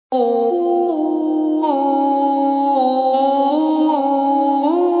Look,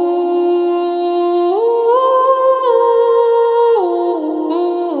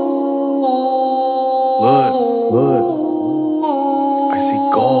 I see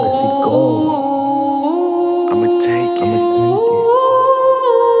gold. I'ma take it.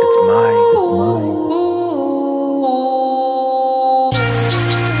 It's mine.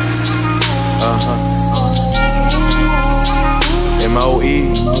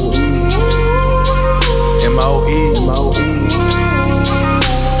 M.O.E.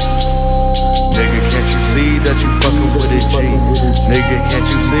 Nigga, can't you see that you fucking with it, G? Nigga, can't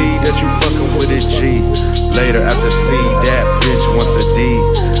you see that you fucking with it, G? Later after C, that bitch wants a D.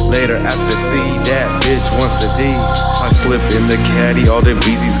 Later after C, that bitch wants a D. I slip in the caddy, all them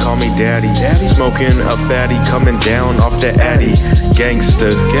beezies call me daddy. Smoking a fatty, coming down off the addy. Gangsta.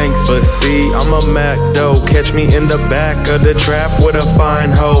 But see, I'm a Mac though. Catch me in the back of the trap with a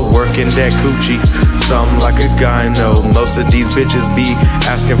fine hoe, working that coochie. Something like a gyno. Most of these bitches be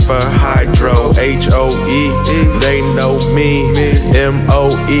asking for hydro. H-O-E, they know me.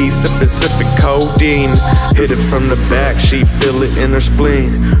 M.O.E, sippin' codeine. Hit it from the back, she feel it in her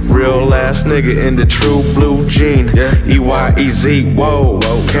spleen. Real ass nigga in the true blue jean. E-Y-E-Z, whoa,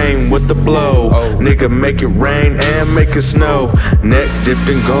 came with the blow. Nigga make it rain and make it snow. Neck dipped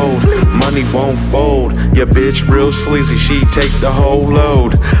in gold, money won't fold. Your bitch real sleazy, she take the whole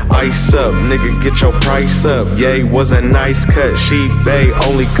load. Ice up, nigga get your price up. Yay, was a nice cut, she bay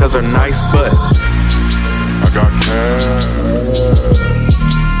only cause her nice butt. I got cash,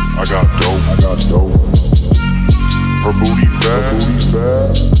 I got dope. Her booty fat,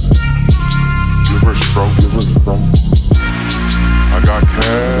 give her stroke. I got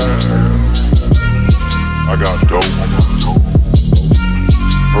cash, I got dope.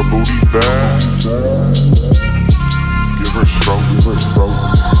 Her booty fat, give her stroke.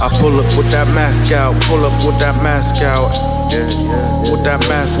 I pull up with that mask out, pull up with that mask out. With that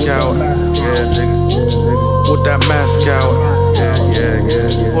mask out, nigga. With that mask out,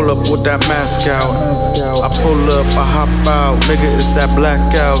 pull up with that mask out. I pull up, I hop out, nigga, it's that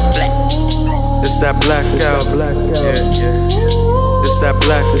blackout. It's that blackout, it's that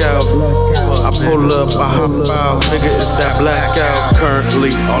blackout. I pull up, I hop out, nigga, it's that blackout.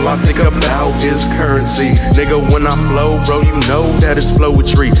 Currently, all I think about is currency. Nigga, when I flow, bro, you know that it's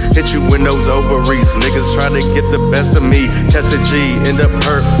flowetry. Hit you in those ovaries, niggas try to get the best of me. Test a G, end up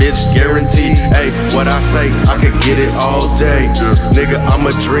hurt, bitch, guaranteed. Hey, what I say, I could get it all day. Nigga,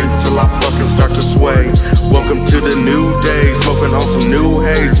 I'ma drink till I fucking start to sway. Welcome to the new day, smoking on some new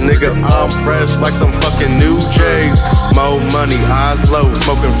haze. Nigga, I'm fresh like some fucking new J's. Moe Money, eyes low,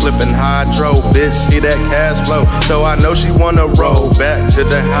 smoking, flipping hydro. Bitch, see that cash flow, so I know she wanna roll back to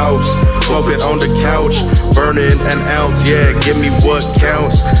the house. Smoking on the couch, burning an ounce, yeah, give me what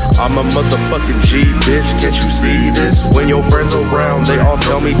counts. I'm a motherfucking G, bitch, can't you see this? When your friends around, they all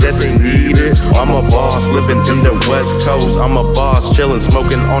tell me that they need it. I'm a boss, living in the West Coast. I'm a boss, chillin',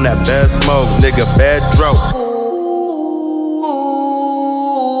 smoking on that best smoke, nigga, Fedro.